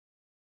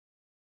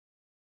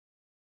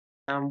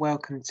and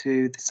welcome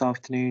to this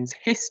afternoon's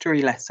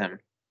history lesson.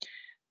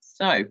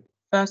 So,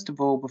 first of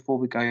all, before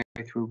we go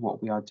through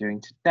what we are doing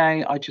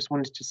today, I just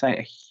wanted to say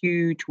a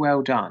huge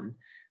well done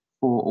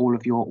for all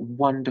of your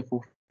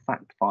wonderful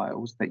fact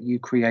files that you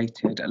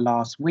created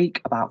last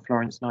week about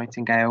Florence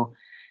Nightingale.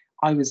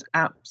 I was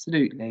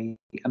absolutely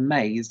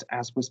amazed,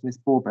 as was Miss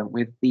Broadbent,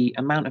 with the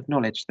amount of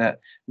knowledge that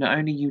not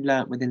only you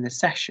learnt within the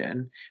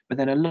session, but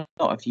then a lot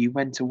of you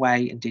went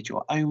away and did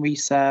your own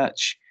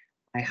research.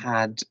 I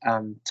had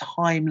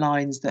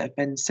timelines that had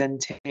been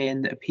sent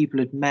in that people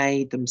had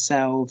made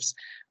themselves.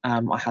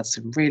 I had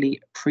some really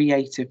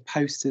creative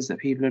posters that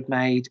people had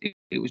made.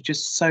 It was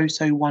just so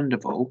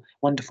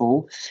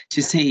wonderful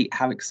to see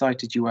how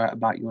excited you were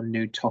about your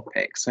new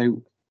topic.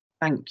 So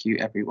thank you,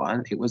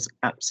 everyone. It was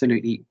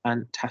absolutely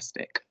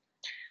fantastic.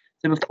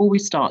 So before we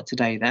start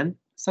today, then,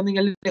 something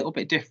a little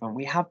bit different.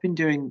 We have been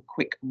doing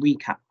quick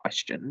recap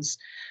questions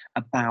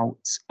about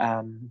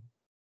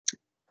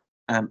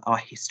our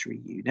history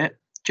unit,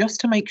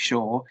 just to make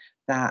sure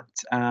that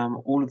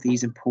all of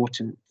these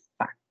important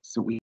facts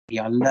that we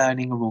are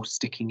learning are all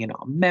sticking in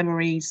our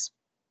memories.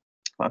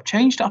 But I've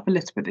changed it up a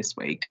little bit this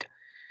week.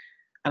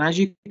 And as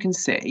you can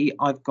see,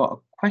 I've got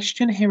a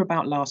question here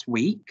about last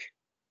week.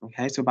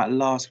 Okay, so about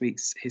last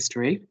week's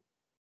history.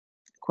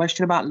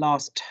 Question about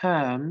last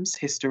term's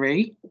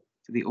history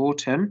for the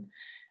autumn.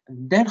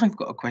 And then I've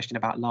got a question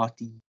about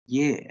last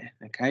year.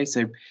 Okay,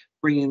 so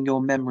bringing your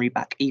memory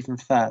back even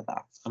further.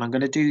 And I'm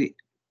going to do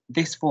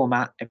this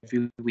format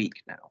every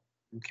week now.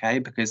 Okay,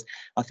 because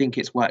I think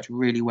it's worked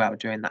really well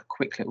doing that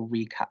quick little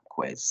recap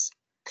quiz.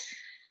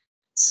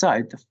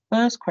 So the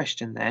first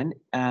question then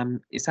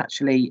is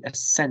actually a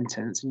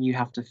sentence and you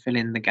have to fill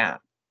in the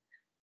gap.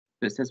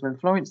 It says, when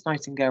Florence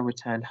Nightingale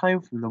returned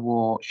home from the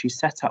war, she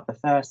set up the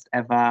first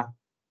ever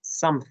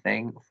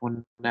something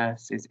for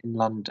nurses in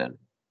London.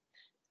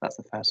 That's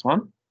the first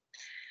one.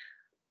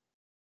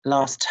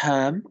 Last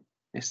term,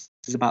 this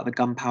is about the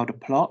gunpowder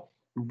plot.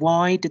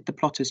 Why did the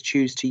plotters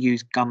choose to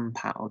use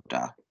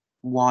gunpowder?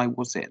 Why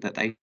was it that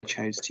they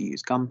chose to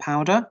use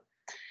gunpowder?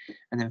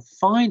 And then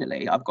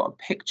finally, I've got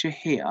a picture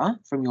here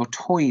from your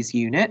toys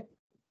unit.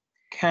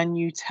 Can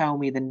you tell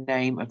me the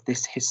name of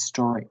this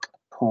historic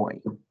toy?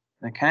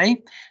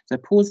 Okay, so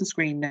pause the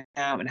screen now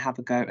and have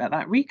a go at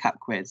that recap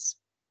quiz.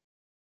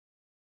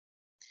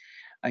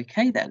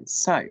 Okay then,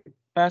 so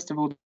first of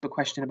all, the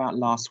question about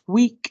last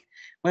week.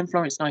 When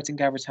Florence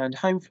Nightingale returned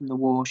home from the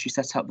war, she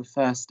set up the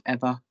first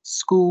ever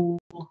school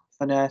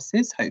for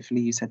nurses.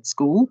 Hopefully you said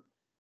school.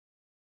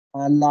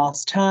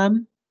 Last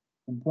term,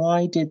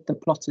 why did the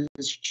plotters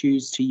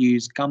choose to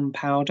use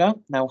gunpowder?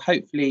 Now,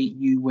 hopefully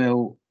you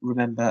will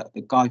remember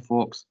that Guy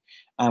Fawkes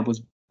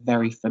was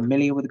very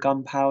familiar with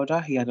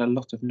gunpowder. He had a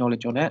lot of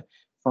knowledge on it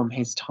from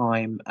his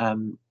time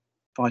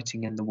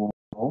fighting in the war.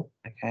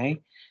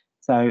 Okay,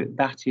 so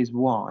that is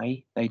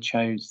why they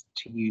chose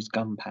to use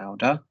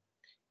gunpowder.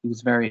 He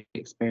was very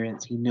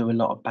experienced. He knew a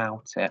lot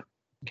about it.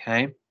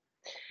 Okay,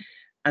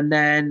 and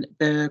then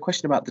the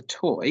question about the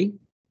toy.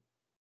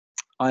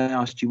 I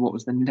asked you what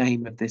was the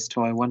name of this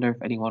toy. I wonder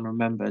if anyone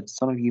remembered.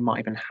 Some of you might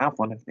even have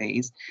one of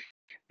these.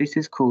 This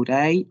is called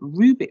a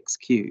Rubik's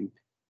Cube.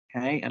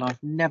 Okay, and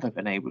I've never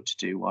been able to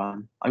do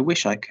one. I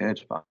wish I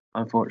could, but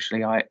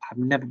unfortunately I have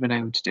never been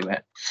able to do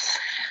it.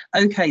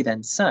 Okay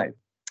then, so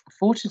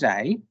for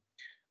today,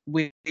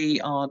 we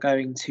are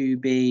going to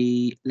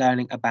be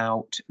learning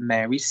about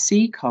Mary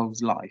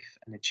Seacole's life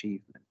and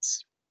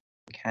achievements.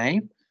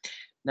 Okay,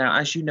 now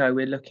as you know,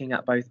 we're looking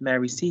at both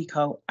Mary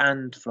Seacole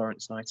and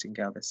Florence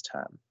Nightingale this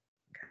term.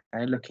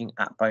 Okay, looking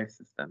at both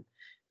of them.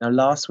 Now,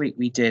 last week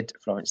we did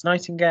Florence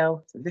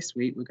Nightingale, so this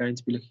week we're going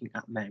to be looking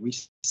at Mary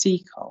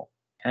Seacole.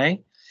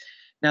 Okay,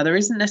 now there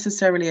isn't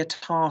necessarily a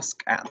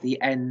task at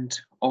the end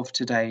of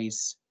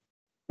today's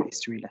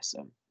history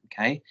lesson.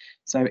 Okay,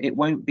 so it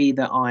won't be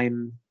that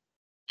I'm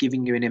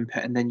giving you an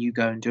input and then you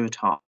go and do a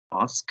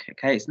task.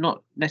 Okay, it's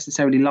not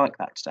necessarily like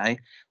that today.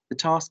 The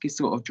task is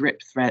sort of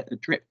drip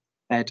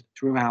fed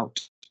throughout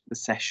the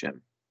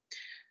session.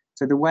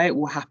 So the way it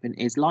will happen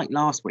is like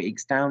last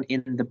week's, down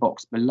in the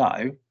box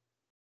below,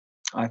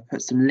 I've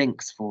put some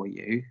links for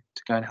you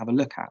to go and have a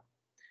look at.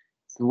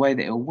 So the way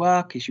that it'll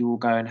work is you will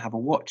go and have a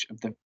watch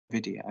of the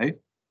video,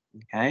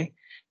 okay?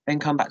 Then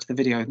come back to the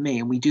video with me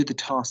and we do the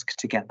task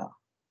together,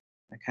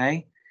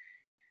 okay?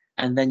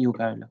 And then you'll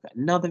go and look at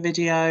another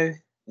video,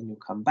 then you'll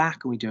come back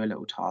and we do a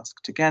little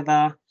task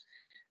together.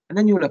 And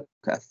then you'll look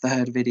at a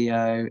third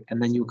video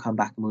and then you'll come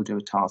back and we'll do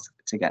a task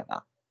together,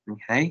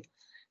 okay?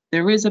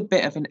 There is a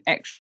bit of an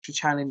extra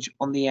challenge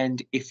on the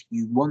end if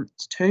you want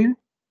to,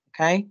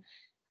 okay?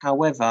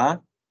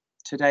 However,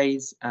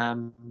 today's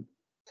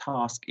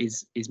task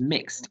is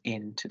mixed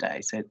in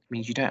today, so it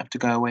means you don't have to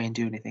go away and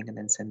do anything and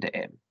then send it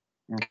in,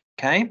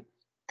 okay?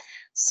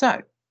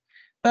 So,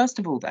 first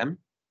of all then,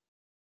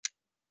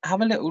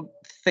 have a little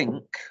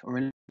think or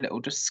a little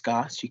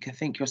discuss. You can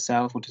think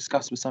yourself or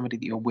discuss with somebody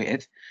that you're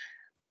with.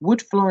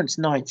 Would Florence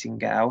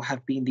Nightingale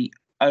have been the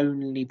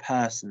only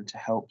person to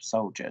help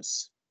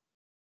soldiers?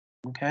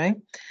 Okay,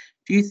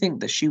 do you think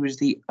that she was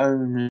the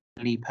only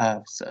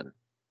person?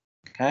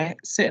 Okay,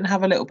 sit and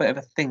have a little bit of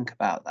a think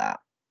about that.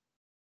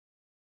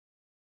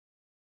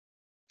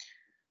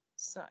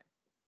 So,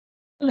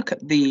 look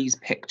at these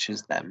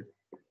pictures then.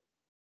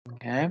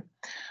 Okay,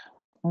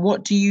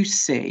 what do you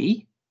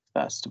see,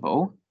 first of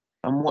all,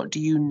 and what do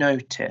you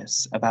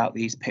notice about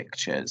these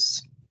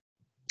pictures?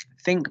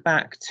 Think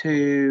back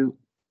to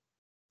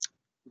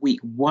week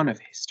 1 of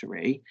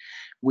history.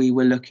 We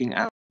were looking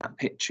at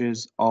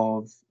pictures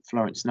of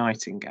Florence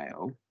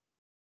Nightingale,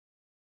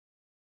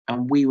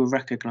 and we were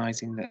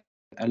recognising that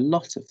a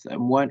lot of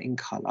them weren't in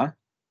colour,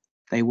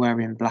 they were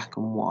in black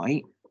and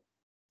white,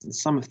 and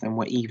some of them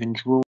were even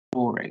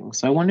drawings.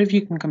 So I wonder if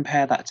you can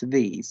compare that to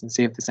these and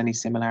see if there's any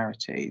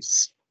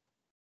similarities.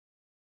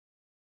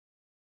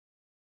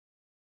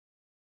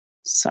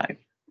 So,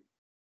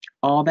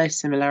 are there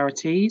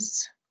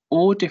similarities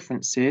or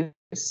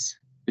differences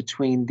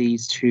between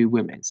these two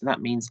women? So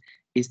that means,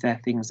 is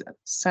there things that are the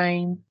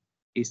same?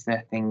 Is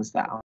there things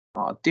that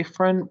are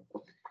different?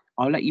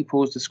 I'll let you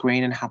pause the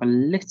screen and have a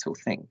little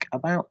think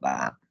about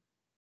that.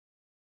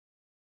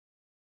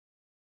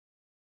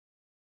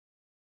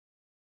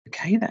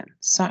 Okay then,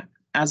 so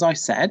as I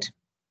said,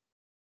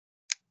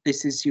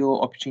 this is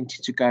your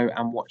opportunity to go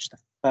and watch the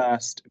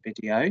first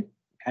video,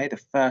 okay,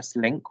 the first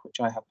link, which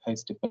I have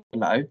posted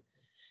below.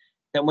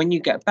 Then when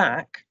you get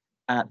back,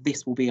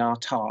 this will be our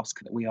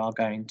task that we are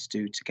going to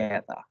do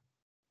together.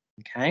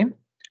 Okay,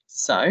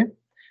 so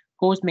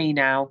pause me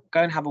now,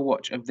 go and have a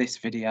watch of this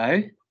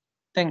video,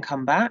 then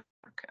come back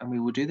and we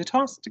will do the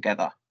task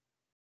together.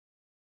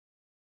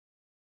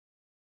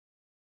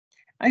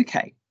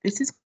 Okay, this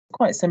is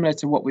quite similar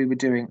to what we were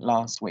doing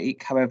last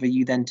week. However,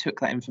 you then took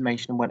that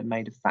information and went and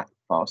made a fact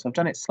file. So I've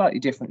done it slightly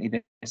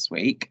differently this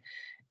week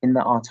in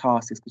that our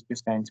task is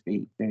just going to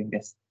be doing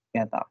this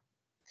together.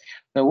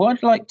 So what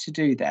I'd like to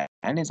do then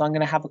is I'm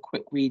going to have a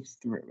quick read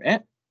through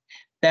it.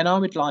 Then I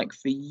would like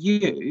for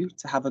you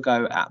to have a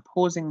go at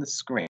pausing the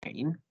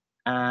screen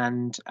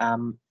and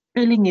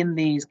filling in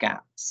these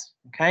gaps,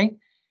 okay?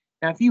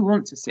 Now, if you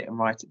want to sit and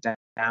write it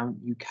down,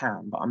 you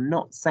can, but I'm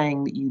not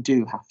saying that you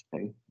do have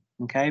to,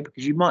 okay?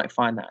 Because you might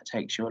find that it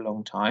takes you a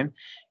long time.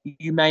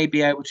 You may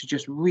be able to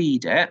just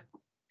read it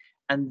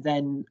and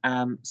then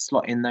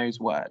slot in those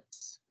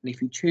words. And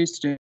if you choose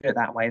to do it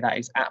that way, that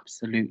is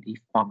absolutely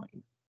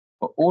fine.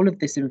 But all of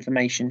this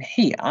information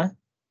here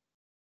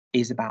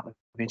is about the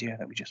video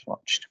that we just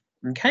watched.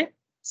 Okay,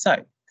 so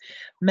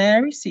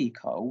Mary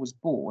Seacole was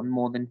born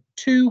more than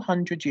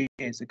 200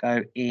 years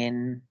ago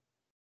in.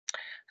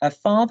 Her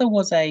father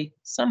was a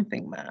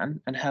something man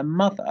and her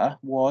mother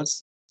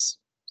was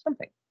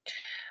something.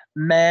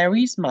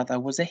 Mary's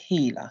mother was a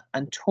healer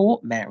and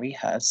taught Mary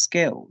her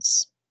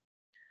skills.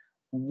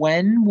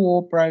 When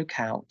war broke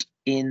out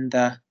in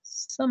the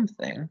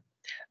something,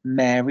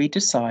 Mary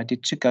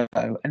decided to go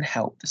and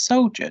help the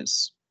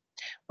soldiers.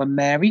 When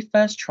Mary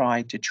first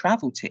tried to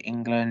travel to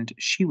England,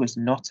 she was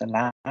not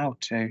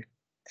allowed to.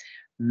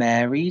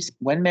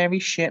 When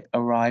Mary's ship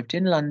arrived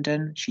in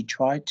London, she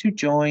tried to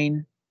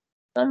join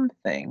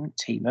something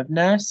team of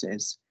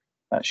nurses,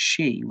 but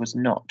she was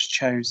not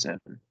chosen.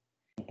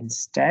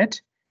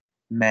 Instead,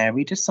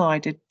 Mary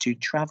decided to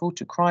travel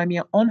to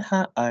Crimea on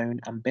her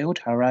own and build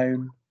her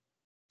own.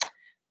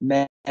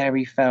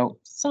 Mary felt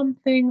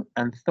something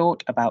and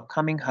thought about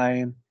coming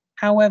home.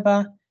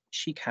 However,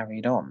 she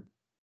carried on.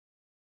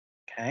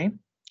 Okay,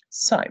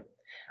 so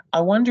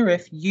I wonder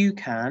if you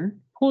can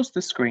pause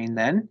the screen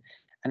then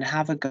and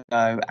have a go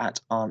at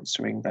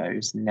answering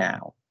those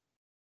now.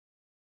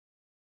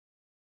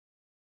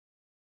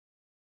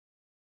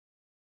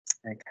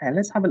 Okay,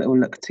 let's have a little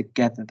look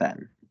together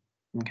then.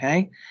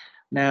 Okay,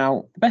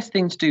 now the best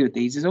thing to do with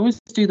these is always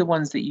do the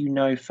ones that you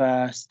know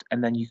first,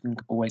 and then you can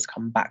always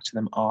come back to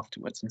them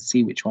afterwards and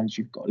see which ones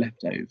you've got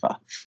left over.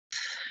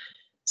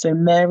 So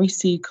Mary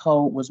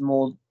Seacole was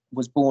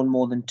born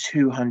more than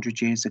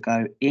 200 years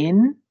ago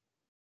in.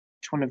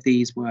 Which one of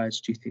these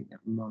words do you think that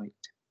might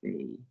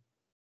be?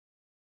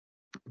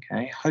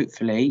 Okay,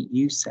 hopefully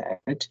you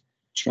said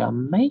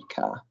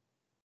Jamaica.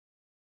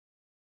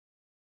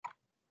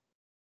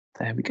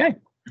 There we go.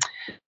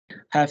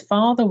 Her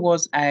father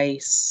was a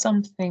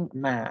something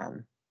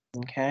man.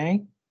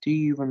 Okay, do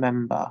you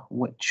remember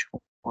which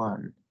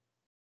one?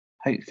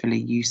 Hopefully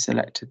you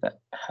selected that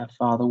her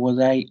father was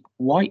a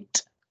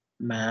white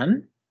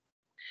man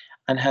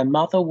and her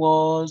mother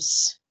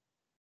was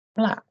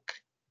black.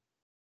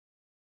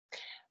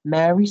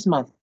 Mary's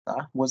mother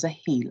was a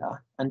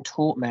healer and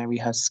taught Mary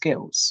her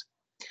skills.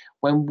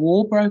 When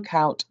war broke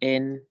out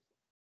in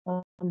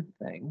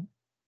something,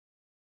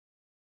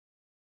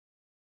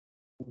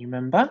 you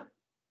remember?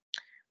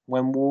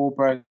 When war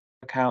broke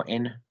out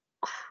in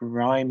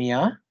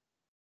Crimea,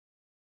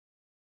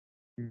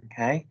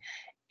 okay,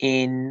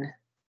 in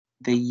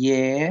the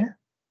year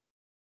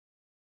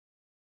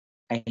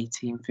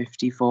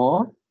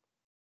 1854,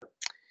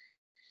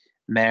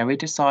 Mary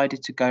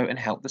decided to go and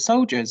help the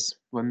soldiers.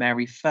 When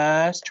Mary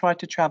first tried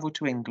to travel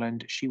to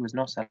England, she was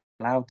not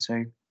allowed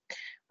to.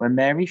 When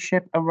Mary's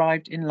ship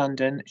arrived in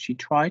London, she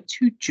tried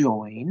to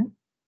join.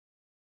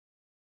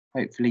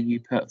 Hopefully you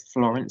put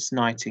Florence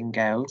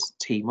Nightingale's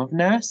team of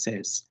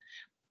nurses.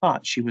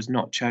 But she was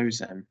not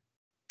chosen.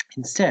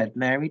 Instead,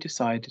 Mary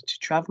decided to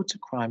travel to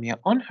Crimea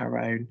on her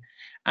own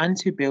and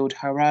to build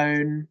her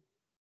own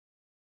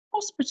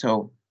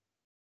hospital.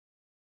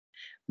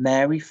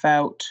 Mary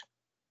felt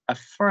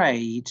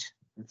afraid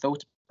and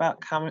thought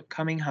about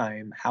coming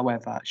home.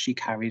 However, she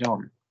carried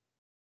on.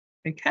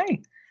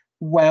 Okay,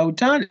 well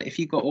done if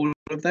you got all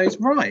of those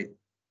right.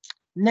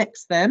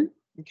 Next then,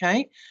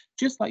 okay,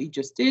 just like you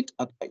just did,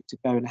 I'd like to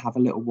go and have a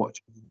little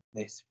watch of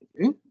this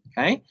video,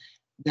 okay?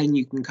 Then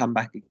you can come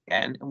back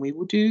again and we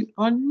will do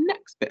our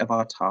next bit of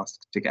our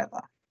task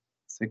together.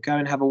 So go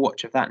and have a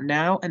watch of that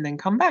now and then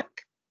come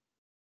back.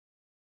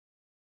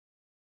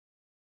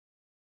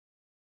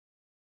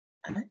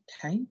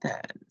 Okay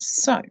then,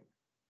 so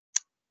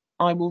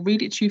I will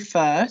read it to you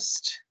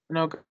first and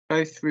I'll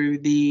go through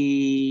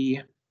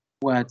the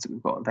words that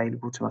we've got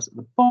available to us at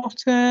the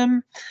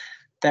bottom.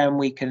 Then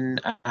we can,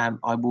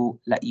 I will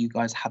let you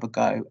guys have a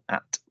go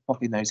at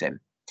popping those in.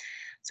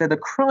 So the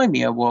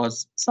Crimea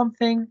was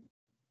something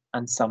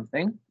and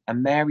something,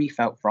 and Mary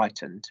felt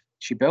frightened.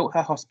 She built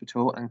her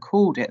hospital and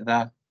called it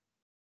the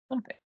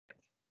something.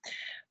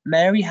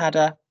 Mary had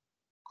a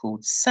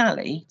called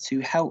Sally to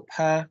help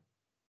her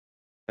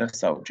the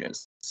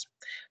soldiers.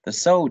 The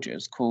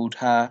soldiers called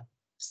her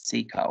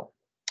Seagull.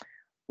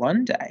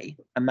 One day,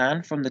 a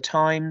man from the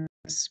Times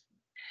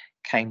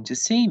came to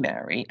see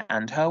Mary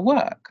and her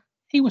work.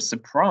 He was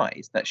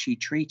surprised that she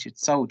treated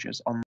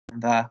soldiers on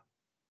the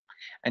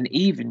and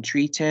even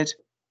treated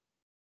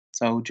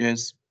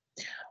soldiers.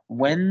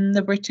 When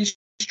the British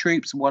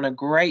troops won a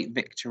great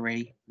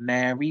victory,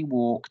 Mary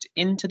walked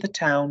into the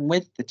town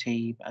with the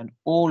team and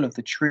all of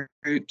the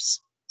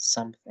troops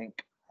something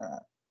her.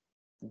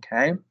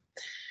 Okay.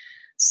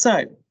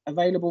 So,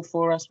 available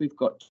for us, we've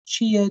got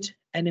cheered,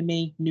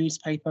 enemy,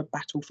 newspaper,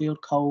 battlefield,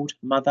 cold,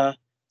 mother,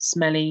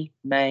 smelly,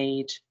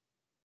 maid,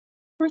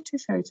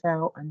 British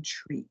hotel, and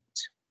treat.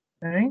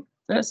 Okay,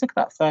 so let's look at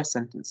that first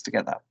sentence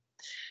together.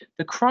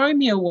 The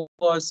Crimea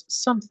was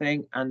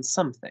something and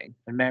something,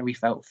 and Mary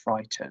felt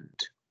frightened.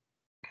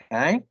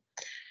 Okay,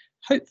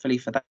 hopefully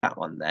for that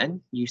one then,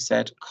 you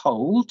said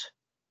cold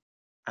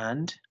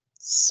and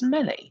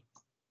smelly.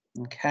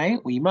 Okay,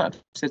 well, you might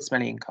have said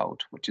smelly and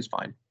cold, which is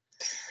fine.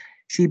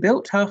 She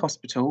built her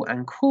hospital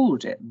and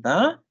called it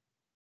the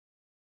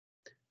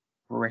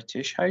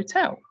British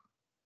Hotel.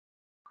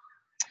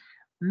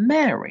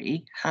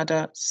 Mary had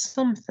a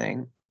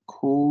something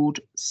called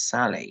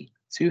Sally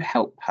to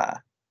help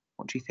her.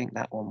 What do you think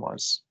that one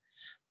was?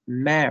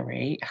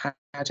 Mary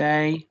had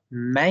a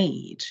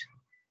maid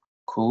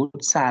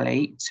called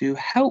Sally to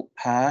help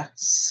her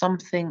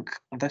something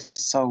the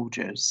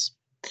soldiers.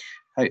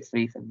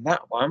 Hopefully for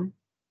that one,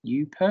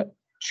 you put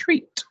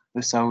treat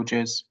the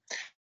soldiers.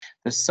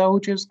 The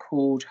soldiers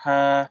called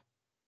her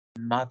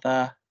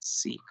Mother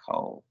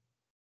Seagull.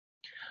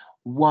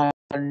 One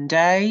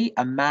day,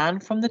 a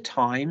man from the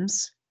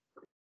Times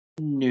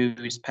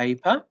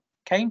newspaper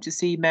came to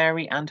see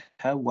Mary and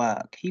her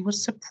work. He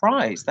was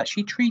surprised that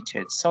she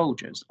treated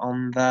soldiers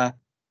on the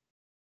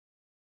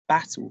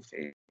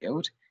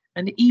battlefield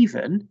and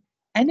even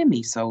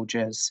enemy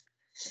soldiers.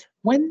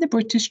 When the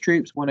British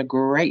troops won a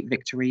great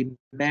victory,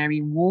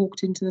 Mary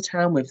walked into the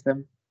town with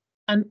them,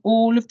 and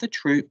all of the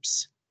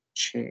troops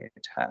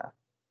cheered her.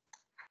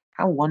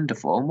 How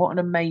wonderful, and what an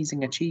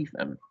amazing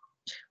achievement.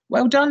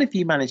 Well done if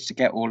you managed to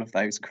get all of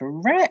those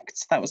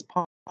correct. That was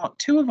part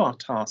 2 of our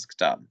task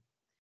done.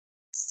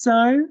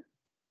 So,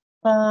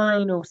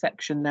 final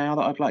section now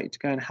that I'd like you to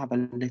go and have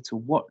a little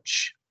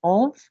watch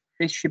of.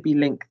 This should be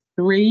link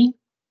 3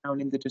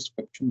 down in the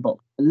description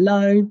box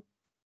below.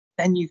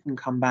 Then you can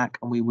come back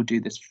and we will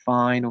do this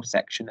final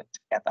section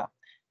together.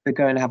 So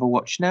go and have a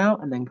watch now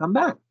and then come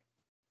back.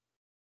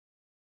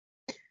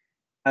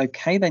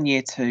 Okay, then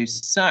year 2.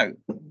 So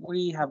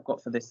we have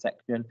got for this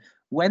section,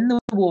 when the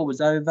war was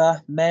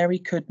over, Mary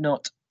could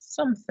not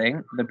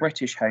something the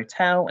British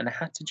Hotel and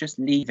had to just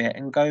leave it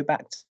and go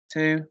back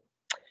to.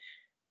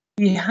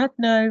 He had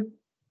no,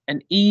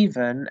 and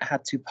even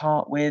had to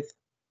part with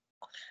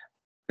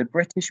the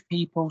British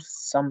people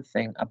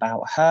something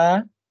about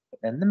her.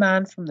 But then the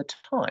man from the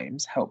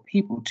Times helped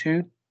people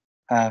to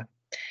her.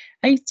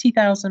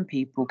 80,000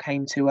 people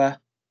came to her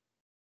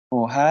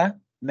for her.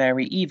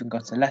 Mary even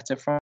got a letter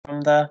from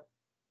the.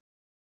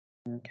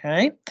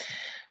 Okay,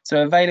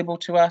 so available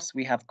to us,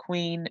 we have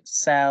Queen,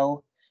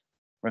 Sell,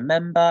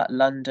 Remember,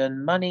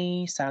 London,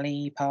 Money,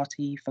 Sally,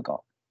 Party,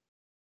 Forgot.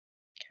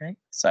 Okay,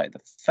 so the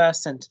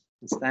first sentence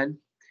then.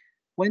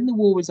 When the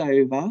war was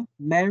over,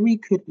 Mary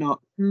could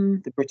not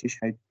the British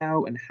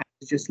Hotel and had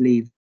to just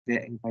leave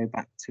it and go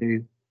back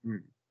to.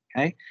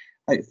 Okay,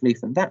 hopefully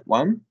for that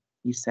one,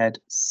 you said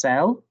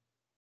sell.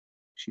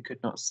 She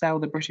could not sell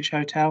the British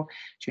Hotel.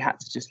 She had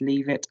to just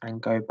leave it and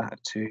go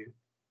back to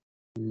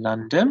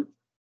London.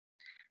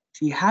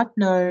 She had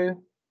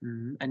no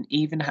and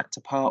even had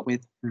to part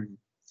with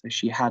so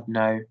she had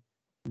no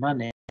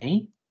money.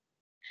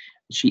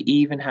 She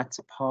even had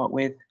to part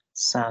with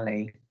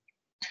Sally.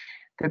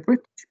 The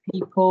British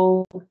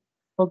people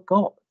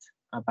forgot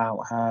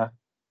about her.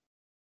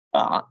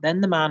 But then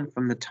the man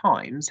from the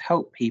Times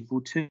helped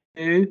people to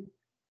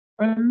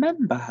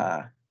remember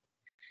her.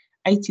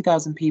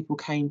 80,000 people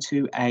came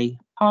to a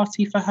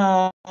party for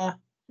her.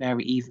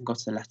 Mary even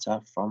got a letter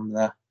from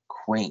the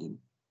Queen.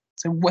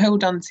 So well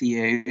done to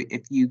you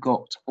if you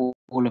got all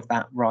of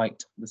that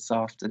right this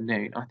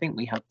afternoon. I think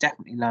we have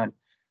definitely learned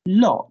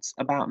lots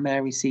about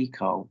Mary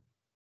Seacole.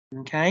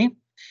 Okay,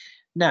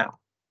 now,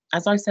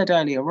 as I said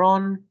earlier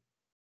on,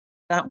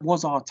 that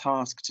was our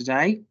task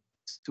today,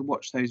 to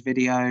watch those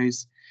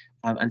videos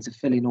and to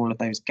fill in all of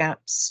those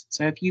gaps.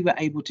 So if you were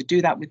able to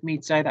do that with me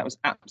today, that was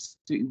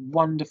absolutely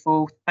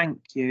wonderful. Thank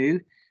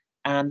you.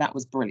 And that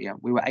was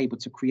brilliant. We were able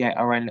to create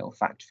our own little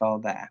fact file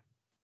there.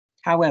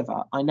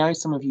 However, I know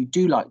some of you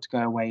do like to go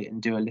away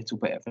and do a little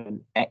bit of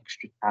an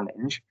extra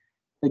challenge.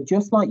 So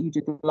just like you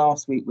did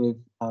last week with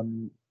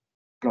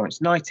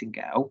Florence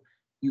Nightingale,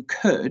 you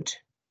could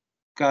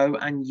go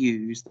and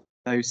use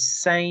those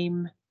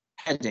same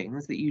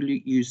headings that you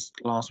used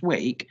last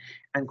week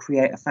and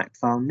create a fact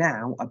file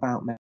now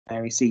about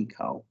Mary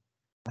Seacole.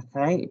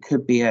 Okay, it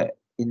could be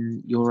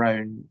in your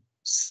own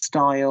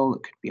style,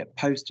 it could be a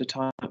poster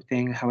type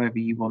thing, however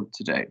you want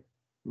to do.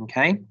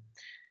 Okay,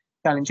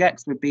 challenge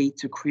X would be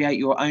to create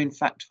your own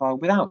fact file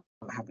without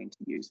having to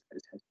use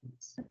those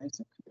headings.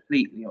 So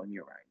completely on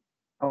your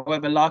own.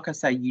 However, like I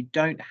say, you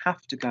don't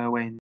have to go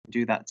away and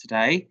do that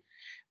today.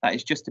 That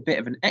is just a bit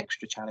of an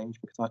extra challenge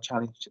because our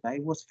challenge today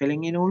was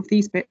filling in all of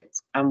these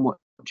bits and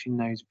watching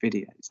those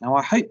videos. Now,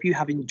 I hope you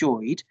have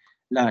enjoyed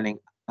learning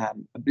a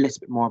little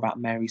bit more about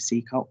Mary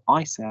Seacole.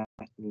 I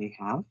certainly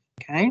have.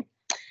 Okay.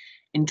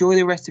 Enjoy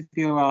the rest of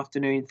your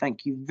afternoon.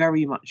 Thank you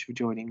very much for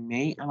joining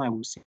me, and I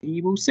will see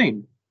you all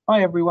soon.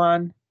 Bye,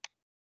 everyone.